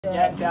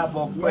Yeah, talk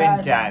about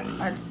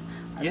Quentin.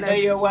 You know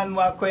you're one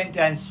more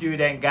Quentin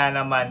student gone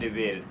to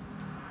Mandeville.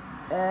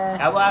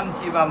 I want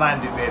to see my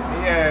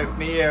Mandeville.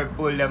 Me here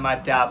pull them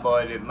and talk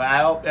about him. I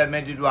hope that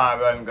me did want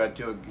to run go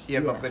to see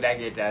if I could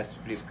get a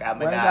split. Because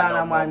When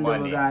Ghana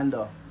Mandeville gone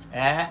though?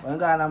 Eh? When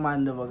Ghana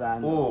Mandeville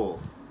gone Oh.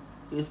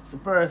 It's the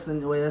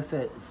person where you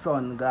say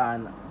son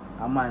gone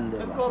a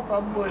Mandeville. Look up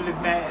a bullet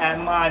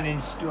and morning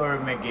story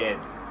me get.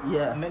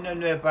 Yeah. I don't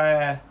know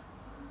if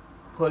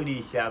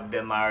police have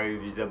them or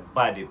if it's a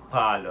body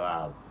parlor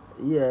have.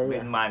 Yeah, When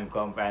yeah. man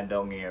come from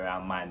down here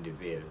in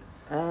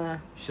Mandeville.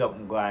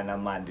 Something going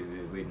on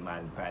Mandeville with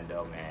man from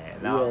down here.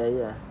 You know? Yeah,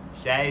 yeah.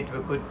 So it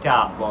we could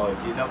talk about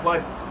it, you know.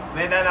 But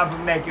me don't have to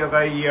make you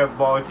go hear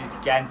about it.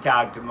 Can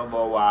talk to me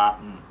about what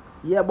happened.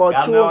 Yeah, but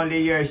I true.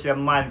 only hear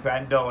some man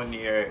from down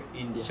here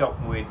in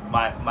something with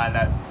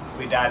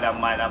with other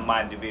man and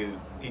Mandeville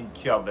in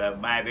trouble.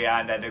 Maybe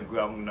under the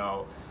ground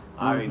now.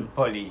 Or in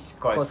police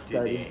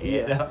custody.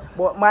 You know?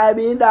 But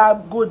maybe in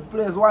that good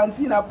place, once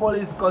in a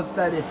police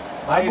custody,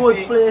 a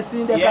good place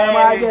in the yeah,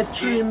 I get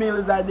 3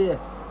 meals a day.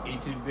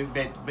 It would be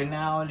better, but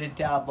now only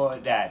talk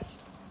about that.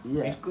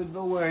 Yeah. It could be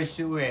worse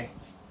way.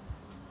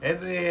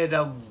 Every head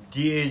of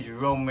days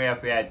wrong way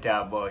if you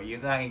talk about, you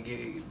can't get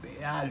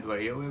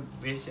always, you will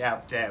be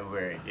sharp that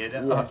word, you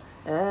know?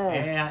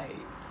 Yeah.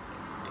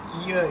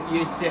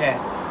 You say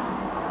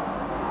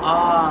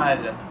all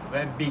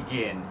will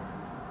begin.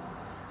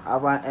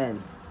 Have an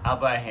end.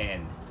 Have a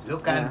hand.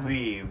 Look at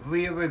we.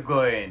 Where we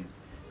going?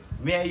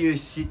 May you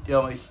sit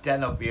down,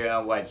 stand up here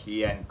and watch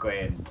Ian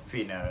Cohen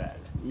funeral.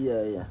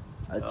 Yeah, yeah.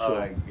 That's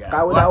Oh true.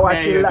 God. What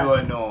may you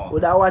don't know?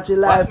 Would I watch it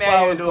live? What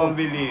may you don't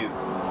believe?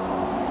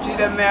 See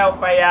the mail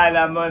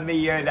payana when me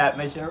hear that,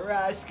 me say,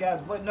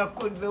 Rascal, but no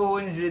could be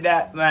hunzy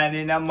that man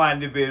in a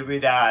Mandeville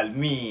with all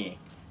me.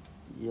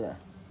 Yeah.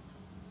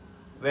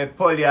 Where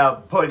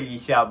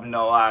police have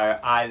no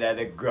her under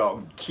the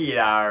ground, kill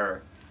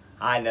her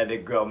under the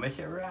ground. Me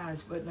say,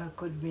 Ras, but no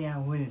could be a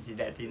hunzy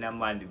that in a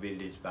Mandeville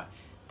this man.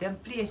 Them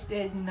place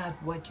there is not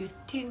what you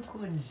think,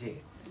 hunzy.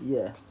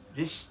 Yeah.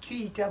 The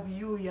street of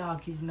New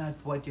York is not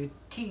what you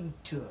think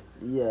to.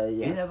 Yeah,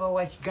 yeah. You never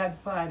watch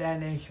Godfather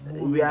and this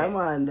movie? Yeah, there?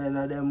 man.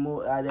 Them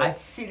I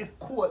see the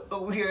court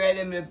over here at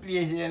them the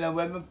place, you know,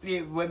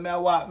 when I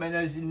walk, man,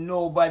 I see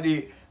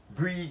nobody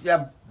breathe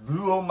and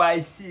blow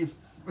my seat,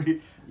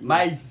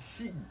 my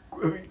seat,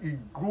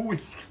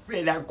 goose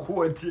feather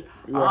coat,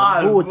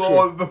 all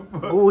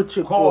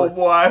Gucci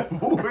cowboy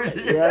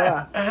food.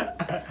 Yeah.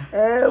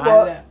 Hey,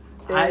 but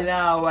I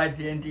know what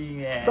you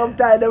think.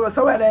 Sometimes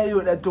some of them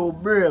youth are too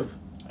brave.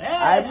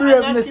 I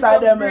braveness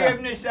of them.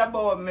 Braveness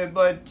about me,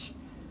 but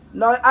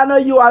no, I know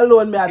you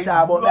alone me I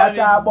talk about. Me I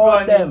talk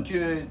about them.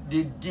 To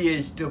the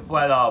days to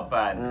follow up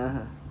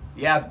and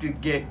you have to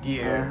get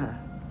there.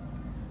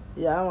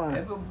 Yeah, man.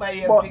 Everybody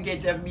have to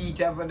get a beat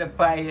up for the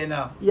pie, you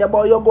know. Yeah,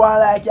 but you going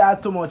like you have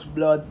too much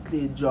blood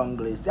clean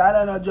junglist. You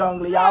don't know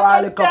jungle. You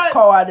are like a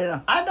coward, you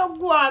know. I don't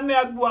go on me,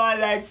 I go on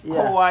like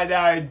coward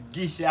or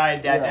this or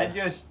that. I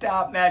just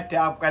stop me and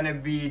talk on the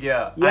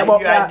video. Yeah, and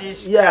but you are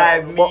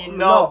describe me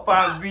now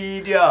on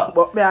video.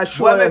 But me I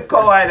show what you. me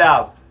coward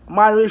up?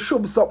 Man, we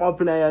shove something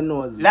up in your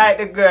nose. Like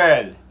the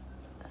girl.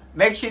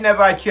 Make she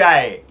never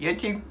try. You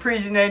think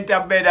prison ain't a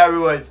better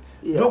road?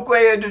 Yeah. Look what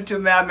you do to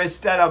me, I'm a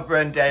stand up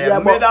front of you. Yeah,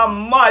 made a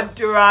mad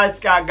to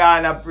Rascal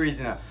Ghana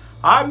prisoner.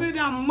 I made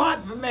a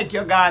mad to make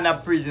you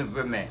Ghana prison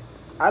for me.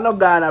 I no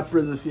Ghana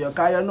prison for you,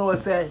 because you know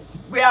say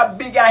we have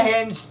bigger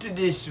hands to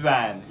this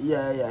man.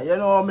 Yeah, yeah. You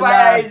know me.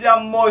 Fire is the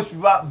most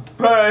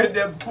burn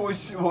the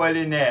pussy hole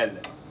in hell.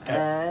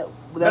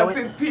 Don't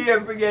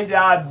prepare for get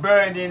your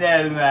burn in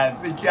hell, man.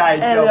 For try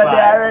to hell, you're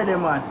there already,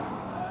 man.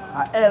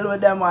 Hell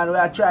with them, man. We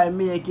are trying to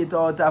make it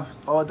out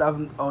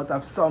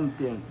of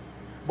something.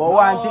 But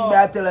one thing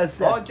I tell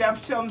us, out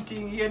of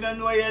something, you don't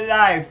know your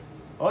life.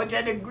 Out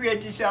of the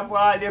greatest of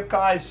all, you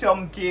call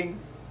something.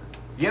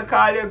 You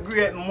call your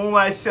great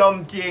mama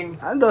something.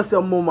 And just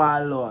your mama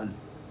alone.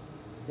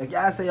 You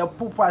can't say your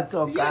poopa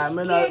talk. You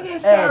scared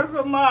yourself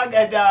from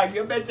mother, dog.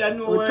 You better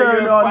know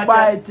where your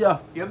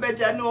pot. You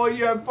better know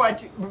your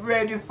pot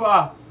ready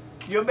for.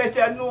 You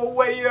better know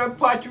where your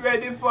pot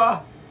ready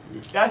for.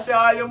 That's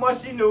all you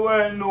must in the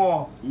world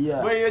know.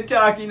 Yeah. When you're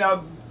talking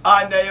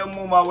under your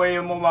mama, where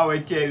your mama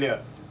will tell you.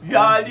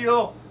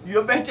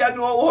 You better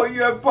know how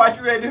your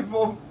pot ready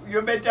for.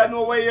 You better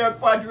know where your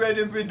pot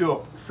ready for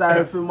do.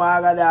 Sorry for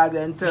my dog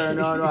then turn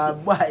on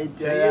and bite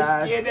you. You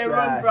stay there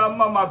run from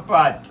mama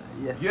pot.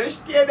 Yeah. You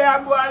stay there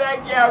go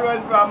like you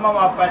run from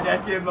mama pot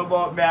and tell me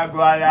about me go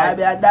like that.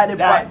 Maybe a daddy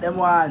pot them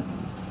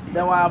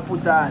want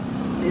put on.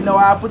 You know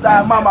I put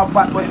on mama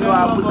pot but you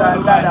want put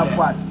on daddy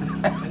pot.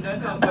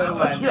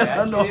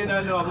 You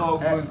don't know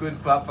about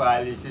good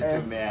papa listen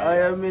to me.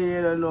 Oh you mean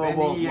you don't know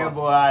about me?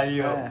 About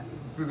you.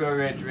 Figure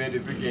ready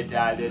to get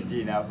all the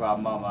dinner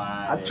from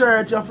mama. A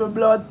church of a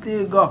blood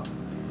thing go.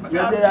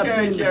 You're there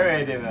church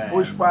already, man.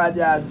 Which part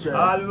you have church?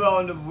 All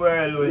around the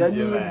world. You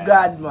need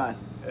God, man.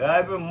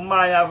 Every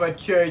man have a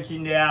church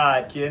in their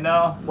heart, you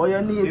know. But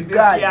you need if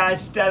God. You can't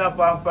stand up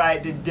and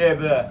fight the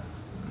devil.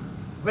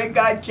 What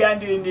God can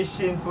do in this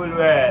sinful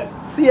world?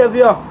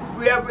 Savior.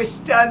 We have to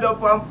stand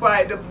up and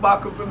fight the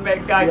battle to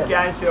make God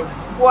can say,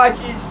 watch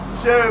his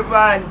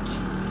servant.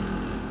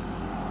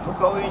 Look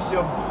how he's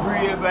so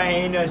brave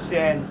and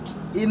innocent.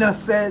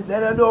 Innocent, they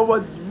don't know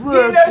what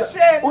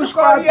innocent. Look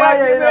how you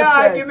have the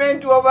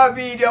argument over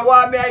video.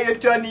 Why may you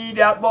turn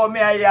that about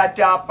me and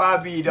you talk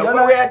on video? What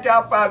are you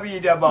talking on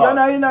video about? You're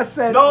not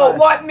innocent. No, man.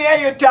 what me are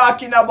you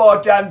talking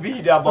about on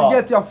video about?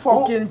 Forget your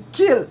fucking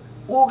kill.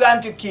 Who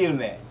going to kill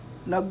me?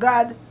 No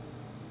God.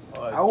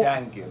 Oh,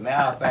 thank you. May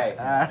I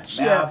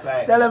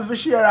fight? Tell them to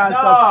share and no,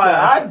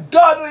 subscribe. I'm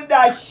done with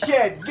that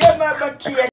shit. Give me the cake.